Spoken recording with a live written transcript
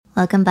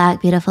Welcome back,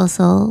 beautiful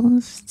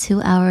souls,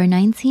 to our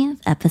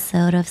 19th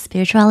episode of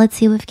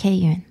Spirituality with Kay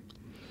Yun.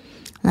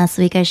 Last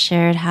week I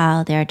shared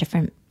how there are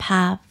different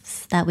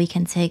paths that we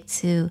can take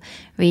to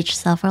reach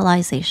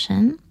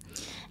self-realization,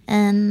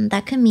 and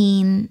that could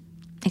mean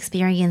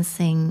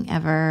experiencing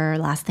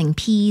everlasting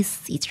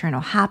peace,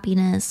 eternal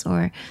happiness,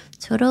 or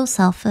total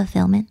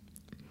self-fulfillment.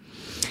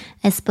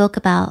 I spoke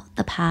about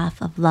the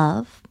path of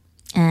love,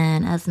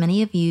 and as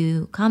many of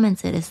you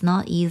commented, it's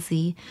not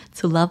easy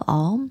to love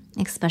all,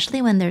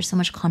 especially when there's so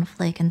much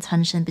conflict and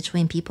tension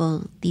between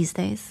people these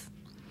days.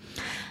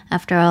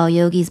 After all,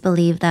 yogis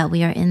believe that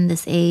we are in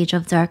this age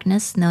of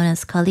darkness known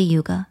as Kali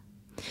Yuga,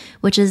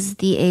 which is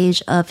the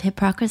age of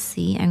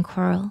hypocrisy and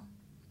quarrel.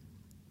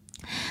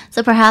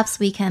 So perhaps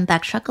we can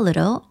backtrack a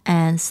little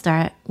and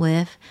start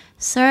with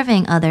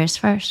serving others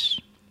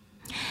first.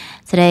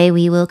 Today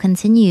we will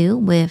continue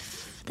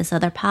with this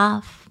other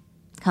path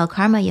called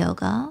Karma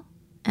Yoga,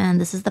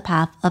 and this is the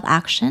path of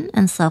action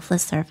and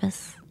selfless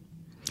service.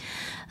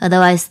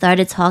 Although I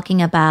started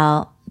talking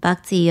about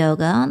Bhakti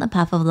Yoga, the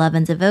path of love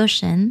and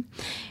devotion,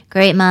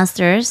 great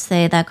masters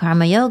say that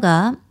Karma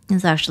Yoga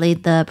is actually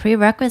the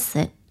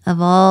prerequisite of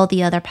all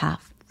the other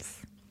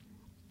paths.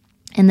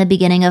 In the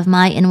beginning of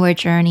my inward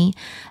journey,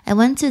 I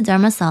went to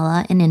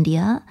Dharmasala in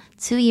India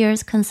 2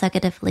 years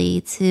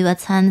consecutively to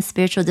attend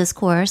spiritual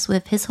discourse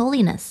with His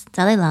Holiness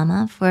Dalai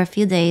Lama for a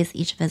few days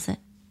each visit.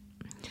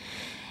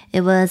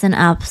 It was an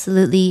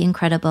absolutely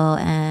incredible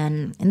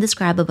and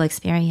indescribable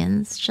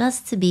experience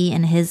just to be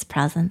in his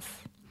presence.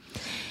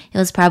 He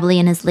was probably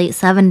in his late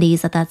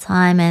 70s at that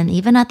time, and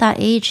even at that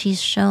age, he's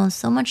shown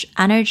so much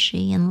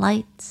energy and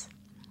light.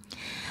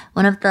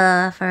 One of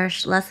the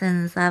first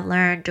lessons I've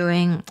learned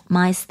during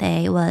my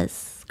stay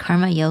was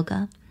Karma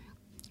Yoga,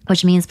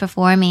 which means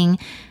performing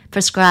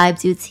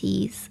prescribed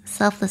duties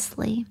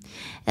selflessly.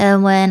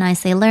 And when I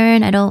say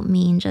learn, I don't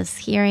mean just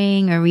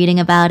hearing or reading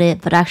about it,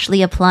 but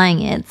actually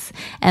applying it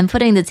and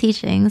putting the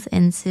teachings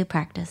into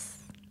practice.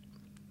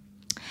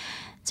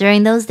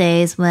 During those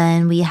days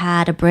when we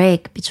had a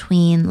break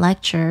between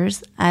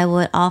lectures, I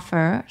would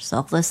offer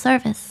selfless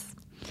service.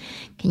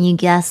 Can you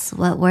guess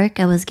what work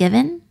I was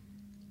given?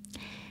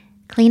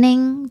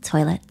 Cleaning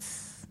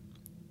toilets.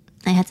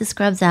 I had to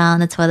scrub down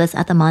the toilets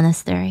at the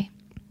monastery.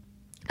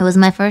 It was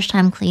my first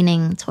time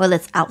cleaning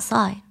toilets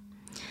outside.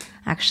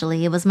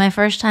 Actually, it was my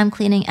first time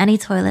cleaning any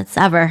toilets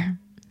ever.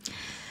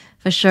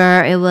 For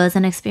sure, it was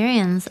an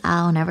experience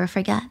I'll never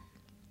forget.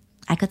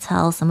 I could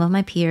tell some of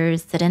my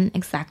peers didn't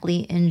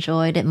exactly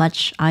enjoy it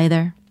much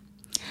either.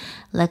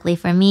 Luckily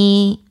for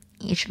me,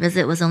 each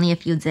visit was only a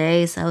few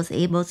days, so I was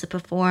able to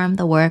perform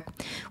the work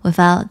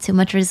without too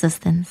much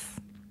resistance.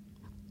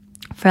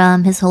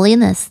 From His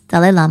Holiness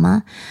Dalai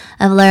Lama,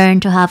 I've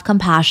learned to have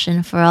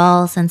compassion for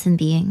all sentient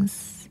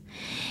beings.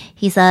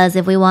 He says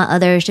if we want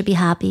others to be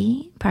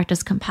happy,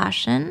 practice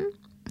compassion.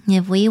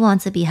 If we want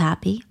to be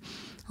happy,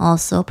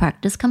 also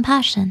practice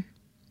compassion.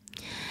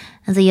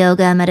 As a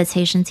yoga and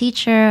meditation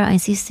teacher, I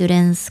see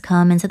students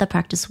come into the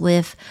practice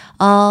with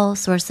all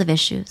sorts of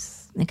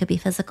issues. It could be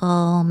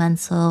physical,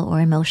 mental, or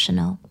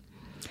emotional.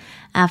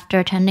 After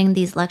attending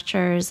these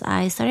lectures,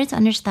 I started to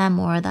understand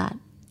more that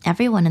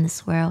everyone in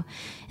this world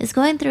is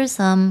going through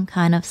some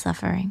kind of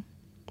suffering.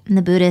 And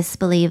the Buddhists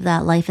believe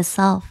that life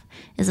itself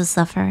is a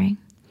suffering.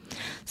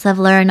 So I've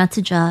learned not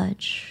to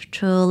judge,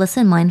 to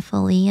listen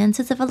mindfully, and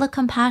to develop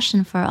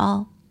compassion for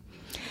all.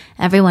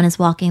 Everyone is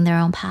walking their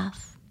own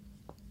path.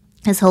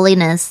 His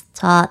Holiness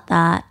taught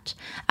that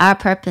our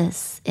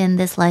purpose in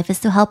this life is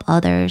to help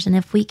others, and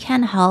if we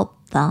can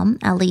help them,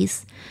 at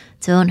least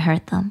don't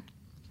hurt them.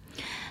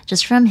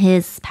 Just from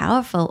his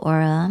powerful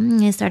aura,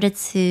 I started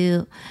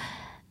to,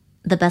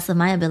 the best of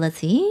my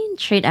ability,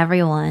 treat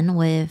everyone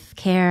with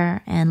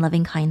care and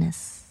loving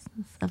kindness.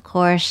 Of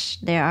course,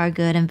 there are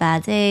good and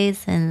bad days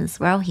since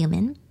we're all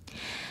human,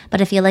 but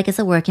I feel like it's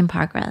a work in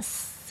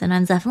progress, and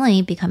I'm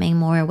definitely becoming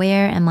more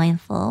aware and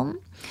mindful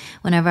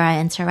whenever I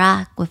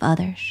interact with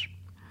others.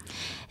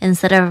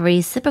 Instead of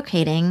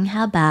reciprocating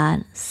how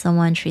bad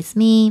someone treats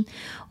me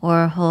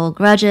or hold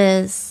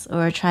grudges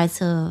or try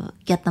to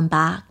get them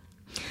back,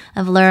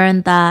 I've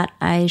learned that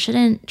I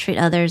shouldn't treat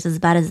others as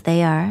bad as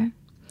they are,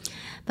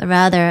 but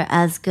rather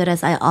as good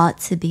as I ought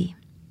to be.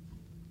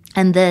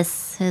 And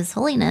this, His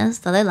Holiness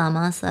Dalai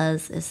Lama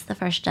says, is the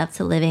first step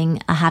to living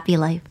a happy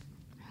life.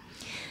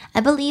 I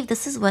believe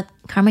this is what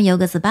Karma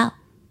Yoga is about,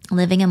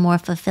 living a more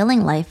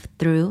fulfilling life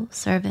through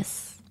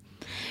service.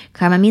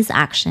 Karma means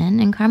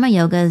action, and Karma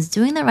Yoga is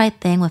doing the right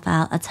thing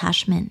without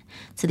attachment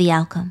to the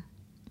outcome.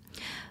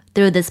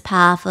 Through this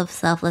path of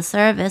selfless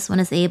service, one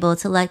is able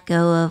to let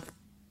go of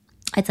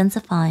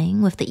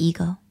identifying with the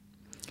ego.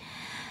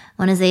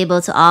 One is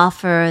able to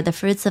offer the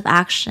fruits of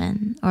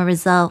action or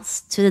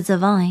results to the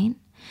divine,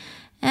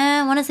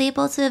 and one is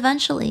able to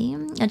eventually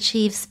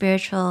achieve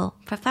spiritual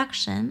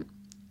perfection,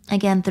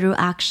 again through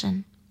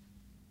action.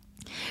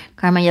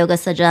 Karma Yoga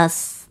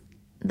suggests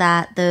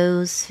that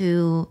those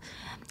who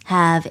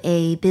have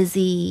a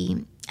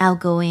busy,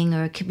 outgoing,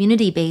 or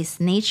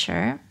community-based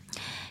nature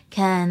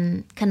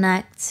can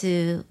connect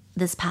to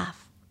this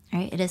path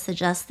right? It is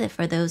suggested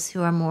for those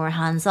who are more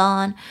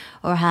hands-on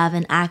or have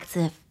an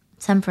active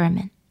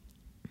temperament.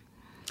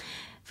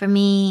 For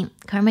me,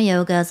 karma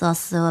yoga is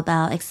also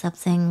about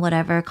accepting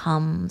whatever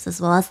comes as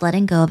well as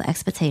letting go of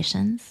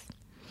expectations.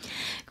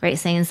 Great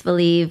saints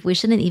believe we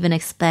shouldn't even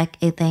expect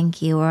a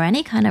thank you or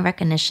any kind of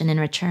recognition in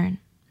return.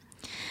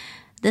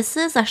 This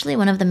is actually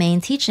one of the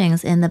main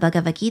teachings in the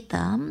Bhagavad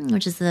Gita,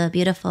 which is a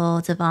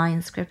beautiful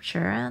divine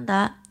scripture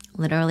that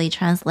literally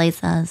translates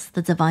as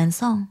the divine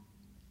song.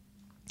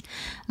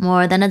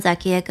 More than a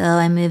decade ago,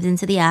 I moved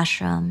into the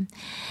ashram.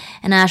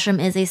 An ashram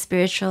is a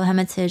spiritual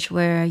hermitage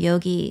where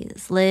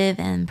yogis live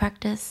and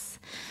practice.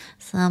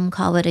 Some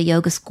call it a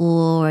yoga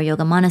school or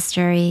yoga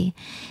monastery.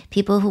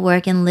 People who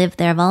work and live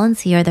there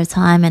volunteer their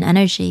time and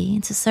energy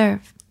to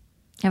serve.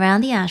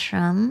 Around the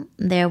ashram,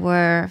 there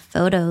were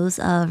photos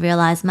of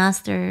realized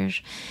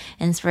masters,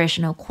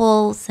 inspirational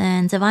quotes,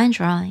 and divine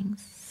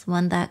drawings.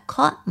 One that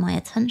caught my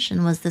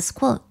attention was this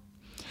quote: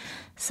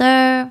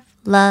 "Serve,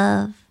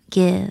 love,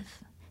 give,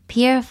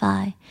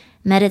 purify,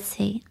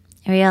 meditate,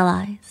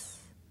 realize."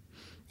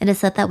 It is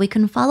said that we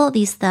can follow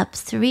these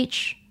steps to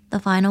reach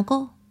the final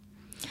goal.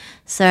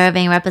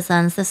 Serving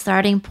represents the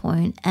starting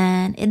point,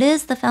 and it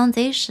is the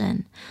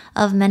foundation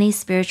of many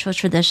spiritual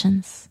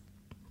traditions.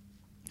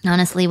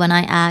 Honestly, when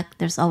I act,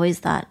 there's always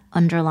that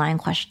underlying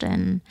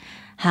question: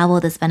 how will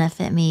this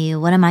benefit me?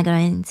 What am I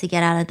going to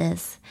get out of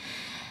this?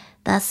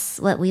 That's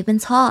what we've been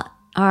taught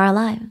all our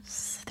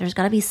lives. There's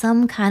got to be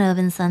some kind of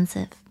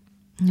incentive.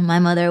 My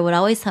mother would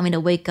always tell me to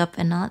wake up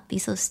and not be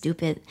so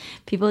stupid.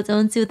 People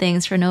don't do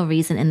things for no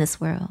reason in this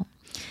world.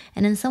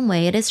 And in some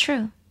way, it is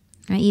true.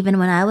 Even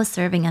when I was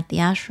serving at the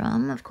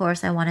ashram, of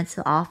course, I wanted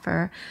to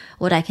offer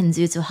what I can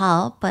do to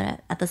help,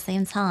 but at the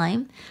same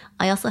time,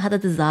 I also had the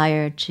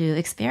desire to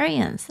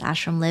experience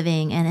ashram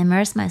living and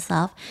immerse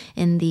myself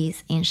in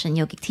these ancient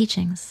yogic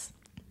teachings.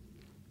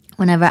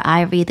 Whenever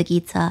I read the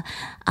Gita,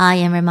 I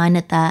am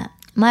reminded that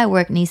my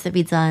work needs to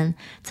be done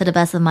to the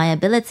best of my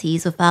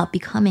abilities without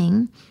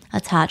becoming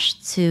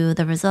attached to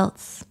the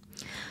results.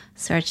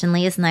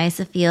 Certainly, it's nice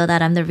to feel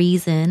that I'm the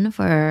reason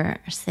for,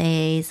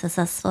 say, a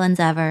successful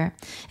endeavor,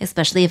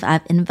 especially if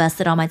I've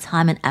invested all my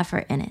time and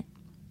effort in it.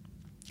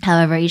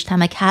 However, each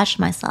time I catch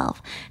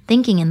myself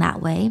thinking in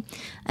that way,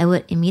 I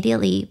would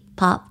immediately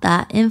pop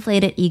that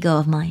inflated ego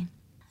of mine.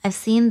 I've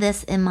seen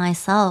this in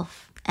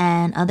myself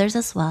and others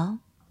as well,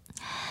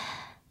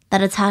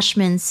 that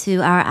attachment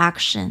to our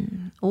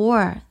action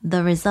or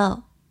the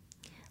result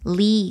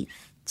leads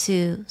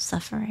to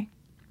suffering,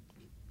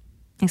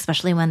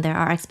 especially when there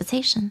are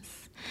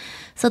expectations.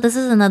 So this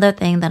is another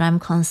thing that I'm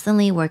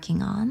constantly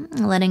working on,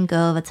 letting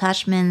go of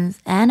attachments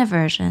and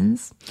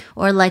aversions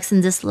or likes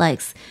and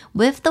dislikes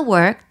with the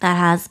work that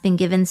has been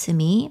given to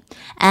me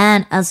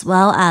and as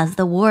well as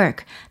the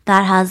work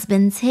that has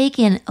been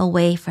taken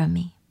away from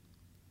me.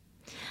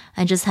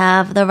 I just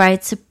have the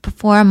right to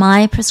perform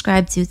my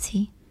prescribed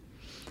duty.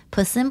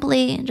 Put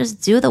simply,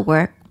 just do the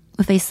work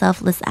with a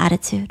selfless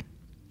attitude.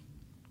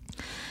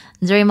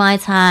 During my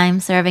time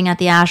serving at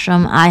the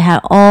ashram, I had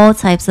all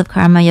types of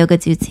karma yoga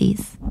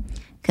duties: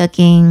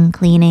 cooking,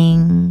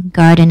 cleaning,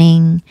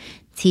 gardening,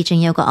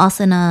 teaching yoga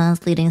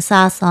asanas, leading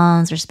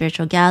satsangs or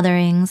spiritual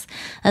gatherings,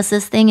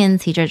 assisting in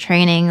teacher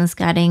trainings,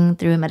 guiding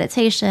through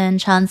meditation,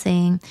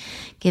 chanting,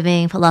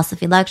 giving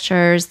philosophy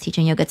lectures,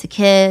 teaching yoga to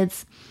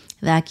kids,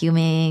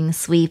 vacuuming,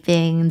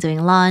 sweeping,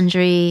 doing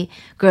laundry,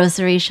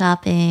 grocery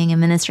shopping,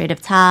 administrative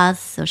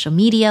tasks, social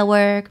media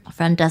work,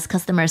 front desk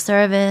customer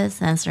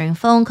service, answering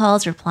phone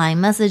calls,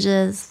 replying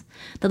messages.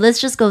 The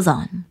list just goes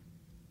on.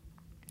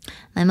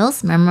 My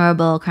most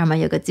memorable karma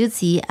yoga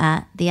duty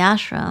at the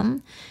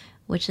ashram,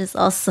 which is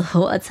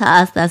also a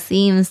task that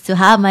seems to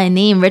have my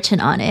name written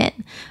on it,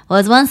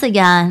 was once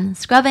again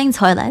scrubbing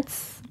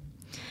toilets.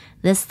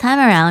 This time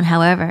around,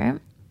 however,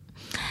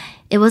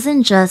 it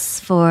wasn't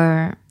just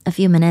for a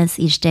few minutes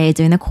each day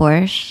during the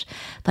course,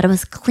 but I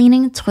was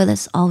cleaning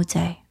toilets all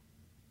day.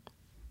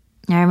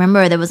 I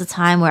remember there was a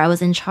time where I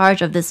was in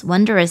charge of this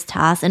wondrous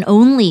task and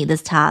only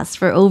this task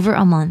for over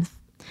a month.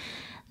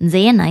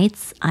 Day and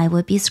nights, I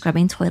would be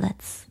scrubbing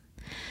toilets.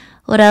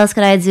 What else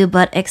could I do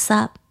but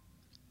accept?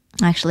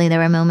 Actually, there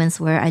were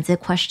moments where I did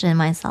question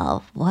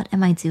myself, what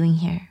am I doing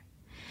here?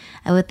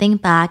 I would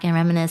think back and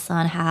reminisce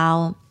on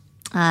how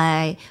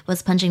I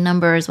was punching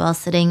numbers while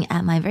sitting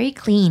at my very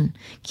clean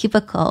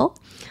cubicle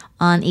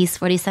on East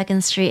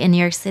 42nd Street in New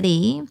York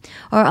City,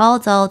 or all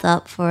dolled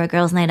up for a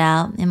girls' night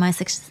out in my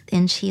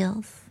 6-inch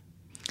heels.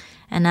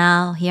 And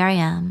now, here I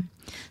am,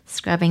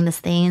 scrubbing the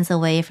stains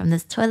away from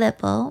this toilet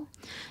bowl,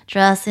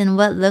 dressed in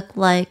what looked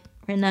like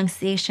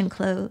renunciation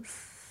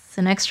clothes,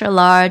 an extra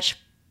large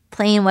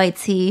plain white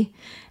tee,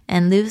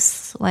 and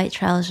loose white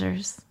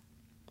trousers.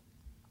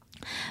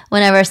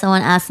 Whenever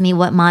someone asked me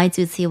what my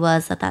duty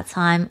was at that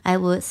time, I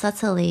would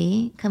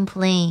subtly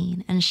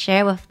complain and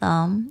share with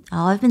them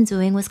all I've been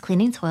doing was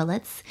cleaning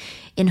toilets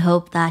in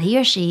hope that he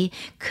or she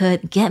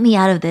could get me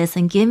out of this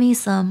and give me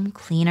some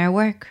cleaner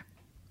work.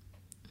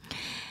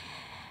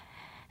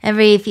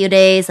 Every few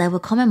days, I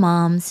would call my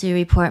mom to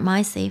report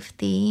my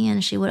safety,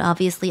 and she would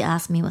obviously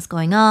ask me what's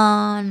going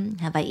on.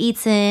 Have I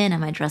eaten?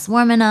 Am I dressed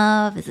warm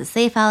enough? Is it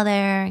safe out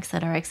there?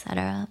 Etc.,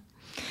 etc.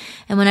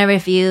 And when I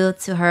revealed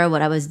to her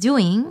what I was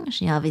doing,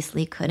 she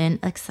obviously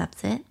couldn't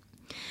accept it.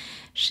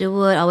 She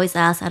would always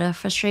ask out of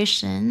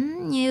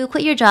frustration, "You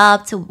quit your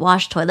job to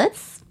wash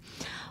toilets?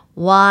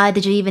 Why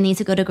did you even need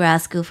to go to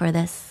grad school for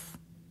this?"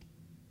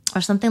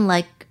 Or something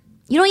like,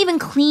 "You don't even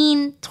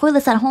clean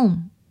toilets at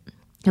home."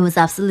 It was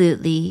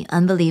absolutely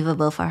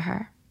unbelievable for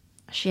her.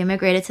 She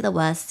immigrated to the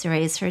West to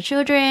raise her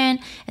children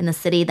in a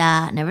city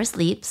that never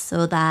sleeps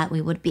so that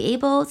we would be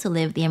able to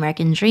live the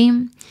American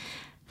dream.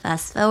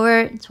 Fast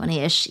forward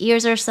 20-ish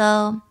years or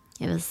so,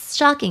 it was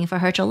shocking for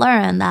her to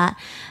learn that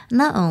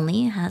not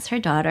only has her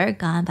daughter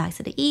gone back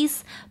to the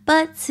East,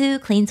 but to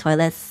clean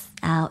toilets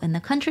out in the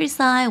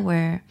countryside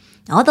where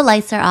all the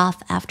lights are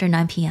off after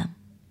 9 p.m.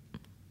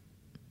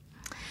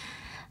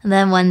 And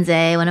then one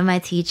day, one of my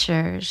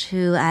teachers,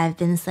 who I've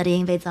been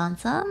studying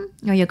Vedanta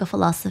or yoga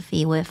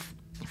philosophy with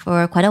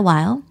for quite a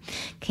while,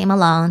 came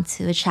along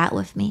to chat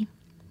with me.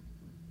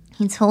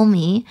 He told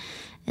me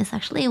it's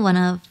actually one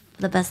of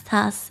the best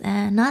tasks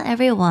and not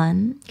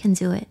everyone can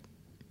do it.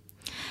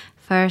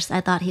 First,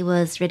 I thought he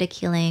was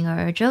ridiculing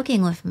or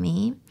joking with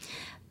me,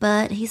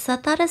 but he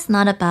said that it's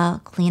not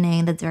about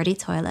cleaning the dirty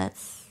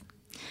toilets.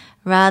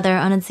 Rather,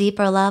 on a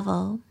deeper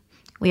level,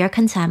 we are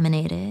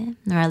contaminated,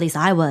 or at least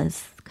I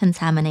was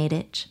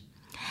contaminated.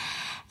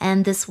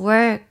 And this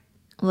work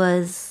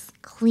was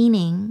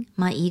cleaning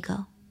my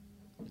ego.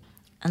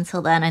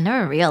 Until then, I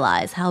never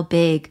realized how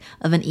big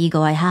of an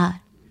ego I had.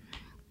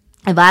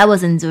 If I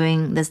wasn't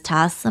doing this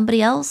task,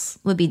 somebody else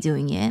would be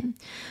doing it.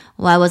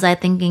 Why was I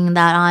thinking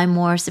that I'm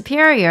more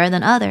superior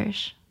than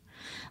others?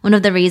 One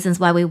of the reasons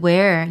why we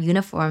wear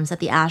uniforms at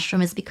the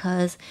ashram is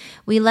because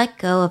we let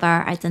go of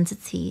our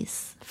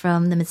identities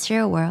from the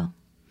material world.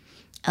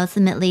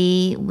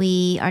 Ultimately,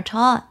 we are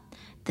taught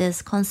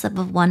this concept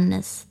of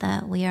oneness,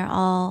 that we are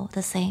all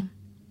the same.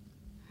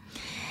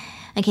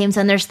 I came to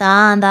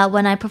understand that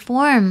when I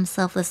perform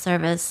selfless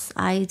service,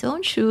 I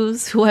don't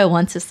choose who I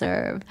want to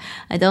serve.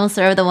 I don't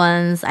serve the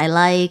ones I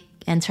like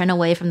and turn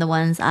away from the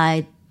ones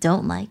I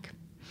don't like.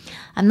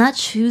 I'm not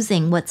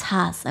choosing what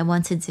tasks I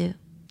want to do.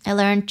 I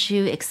learned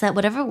to accept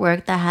whatever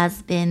work that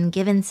has been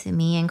given to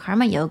me, and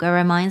Karma Yoga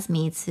reminds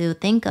me to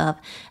think of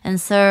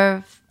and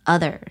serve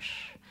others.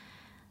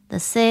 The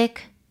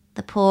sick,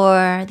 the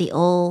poor, the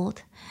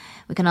old.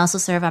 We can also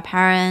serve our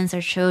parents,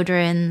 our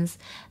children,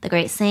 the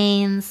great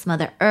saints,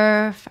 Mother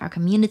Earth, our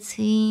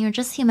community, or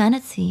just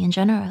humanity in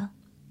general.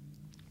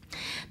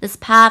 This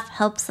path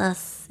helps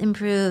us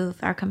improve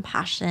our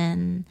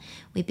compassion.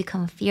 We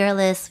become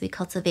fearless, we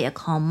cultivate a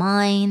calm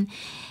mind,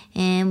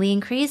 and we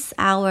increase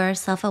our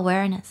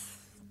self-awareness.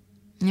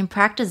 And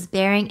practice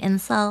bearing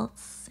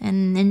insults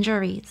and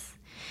injuries.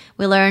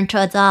 We learn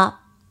to adopt,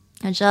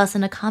 adjust,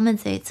 and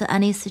accommodate to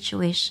any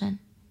situation.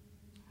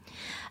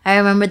 I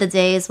remember the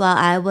days while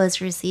I was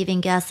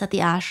receiving guests at the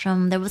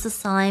ashram, there was a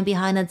sign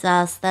behind the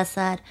desk that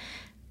said,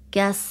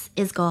 "Guest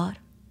is God."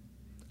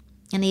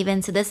 And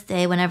even to this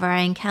day, whenever I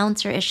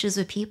encounter issues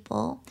with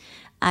people,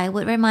 I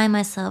would remind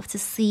myself to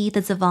see the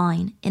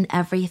divine in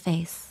every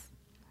face.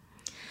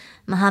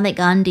 Mahatma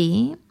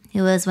Gandhi,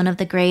 who was one of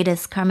the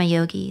greatest karma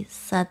yogis,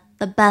 said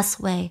the best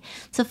way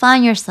to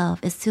find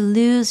yourself is to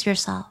lose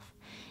yourself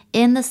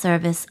in the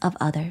service of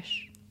others.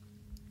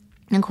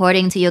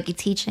 According to yogic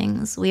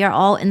teachings, we are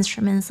all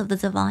instruments of the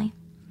divine.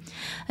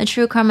 A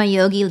true karma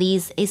yogi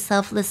leads a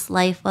selfless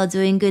life while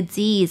doing good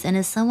deeds and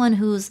is someone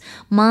whose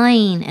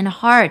mind and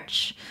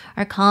heart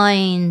are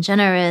kind,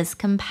 generous,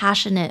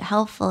 compassionate,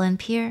 helpful, and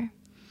pure.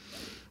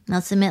 And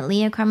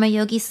ultimately, a karma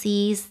yogi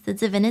sees the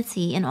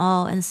divinity in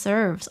all and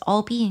serves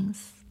all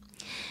beings.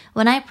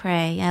 When I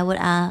pray, I would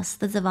ask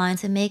the divine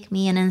to make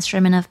me an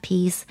instrument of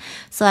peace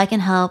so I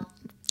can help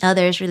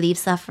others relieve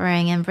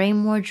suffering and bring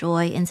more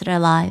joy into their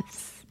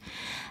lives.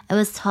 I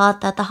was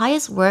taught that the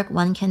highest work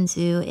one can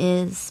do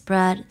is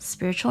spread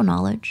spiritual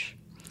knowledge.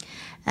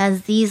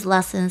 As these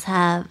lessons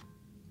have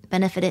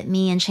benefited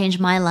me and changed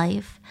my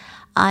life,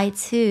 I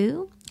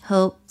too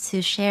hope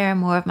to share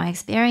more of my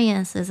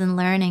experiences and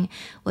learning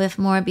with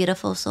more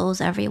beautiful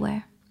souls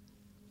everywhere.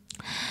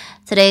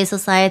 Today's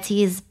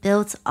society is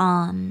built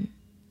on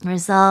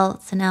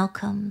results and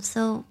outcomes,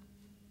 so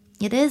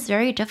it is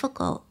very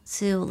difficult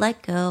to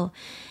let go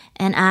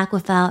and act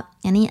without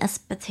any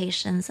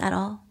expectations at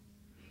all.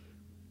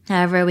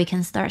 However, we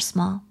can start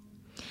small.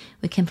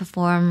 We can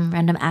perform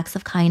random acts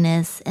of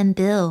kindness and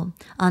build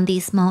on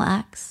these small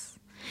acts.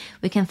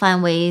 We can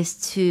find ways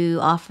to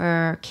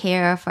offer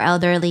care for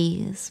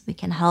elderlies. We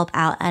can help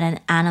out at an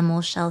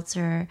animal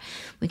shelter.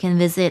 We can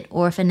visit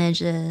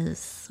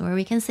orphanages, or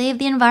we can save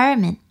the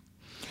environment.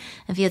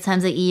 A few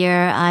times a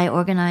year, I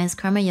organize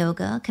karma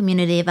yoga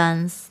community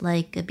events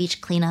like a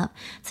beach cleanup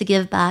to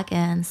give back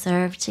and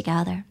serve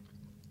together.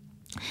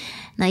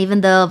 Now,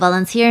 even though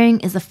volunteering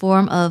is a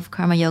form of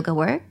karma yoga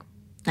work,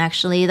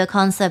 actually the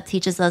concept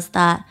teaches us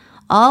that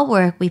all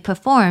work we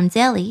perform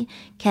daily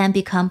can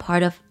become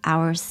part of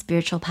our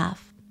spiritual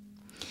path.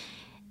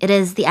 It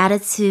is the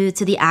attitude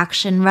to the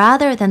action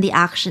rather than the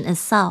action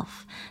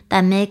itself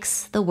that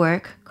makes the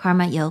work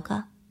karma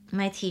yoga.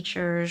 My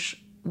teachers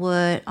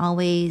would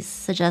always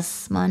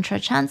suggest mantra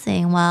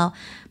chanting while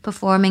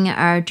performing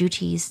our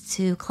duties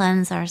to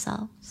cleanse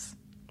ourselves.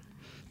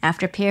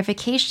 After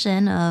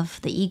purification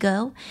of the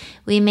ego,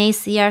 we may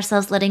see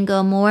ourselves letting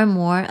go more and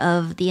more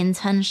of the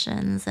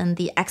intentions and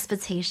the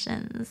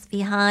expectations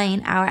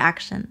behind our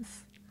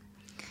actions.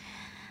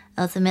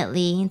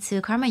 Ultimately, to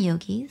karma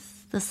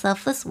yogis, the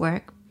selfless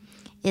work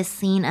is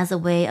seen as a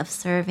way of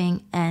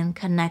serving and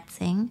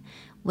connecting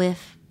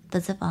with the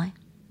divine.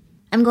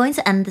 I'm going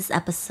to end this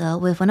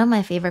episode with one of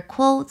my favorite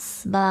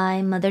quotes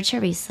by Mother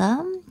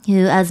Teresa,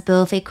 who, as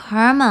both a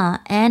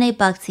karma and a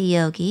bhakti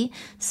yogi,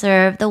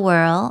 served the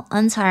world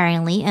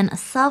untiringly and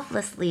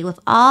selflessly with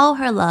all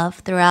her love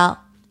throughout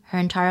her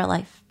entire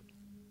life.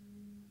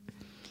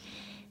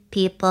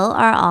 People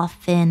are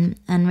often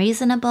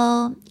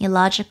unreasonable,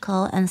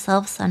 illogical, and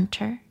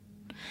self-centered.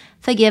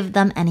 Forgive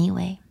them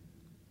anyway.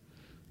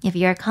 If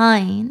you're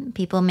kind,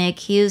 people may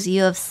accuse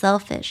you of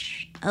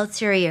selfish,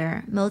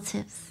 ulterior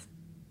motives.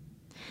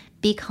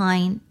 Be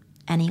kind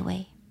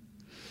anyway.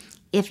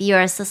 If you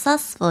are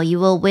successful, you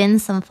will win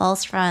some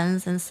false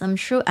friends and some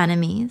true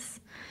enemies.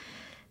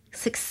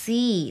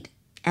 Succeed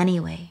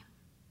anyway.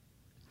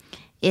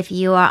 If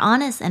you are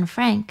honest and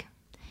frank,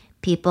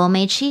 people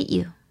may cheat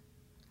you.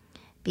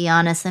 Be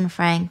honest and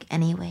frank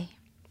anyway.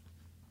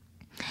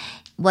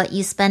 What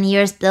you spend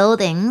years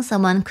building,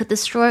 someone could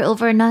destroy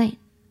overnight.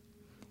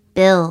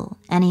 Build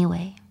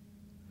anyway.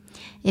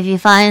 If you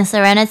find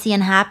serenity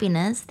and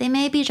happiness, they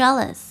may be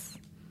jealous.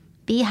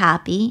 Be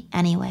happy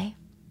anyway.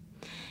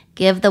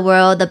 Give the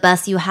world the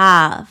best you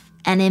have,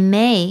 and it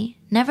may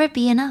never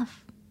be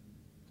enough.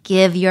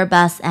 Give your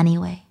best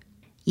anyway.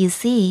 You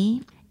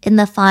see, in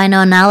the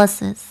final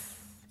analysis,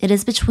 it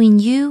is between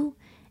you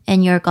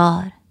and your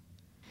God.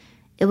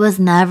 It was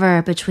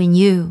never between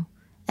you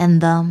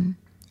and them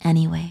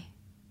anyway.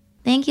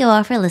 Thank you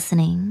all for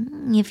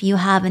listening. If you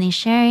have any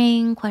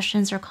sharing,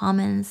 questions, or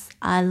comments,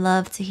 I'd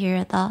love to hear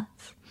your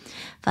thoughts.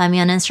 Find me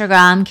on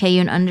Instagram,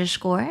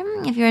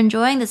 Kayun_. If you're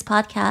enjoying this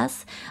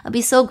podcast, I'll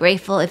be so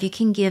grateful if you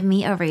can give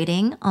me a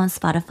rating on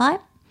Spotify.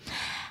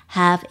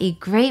 Have a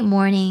great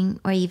morning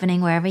or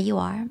evening wherever you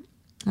are.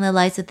 The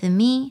lights within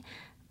me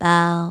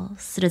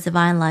bows to the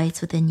divine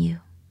lights within you.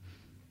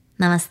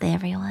 Namaste,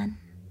 everyone.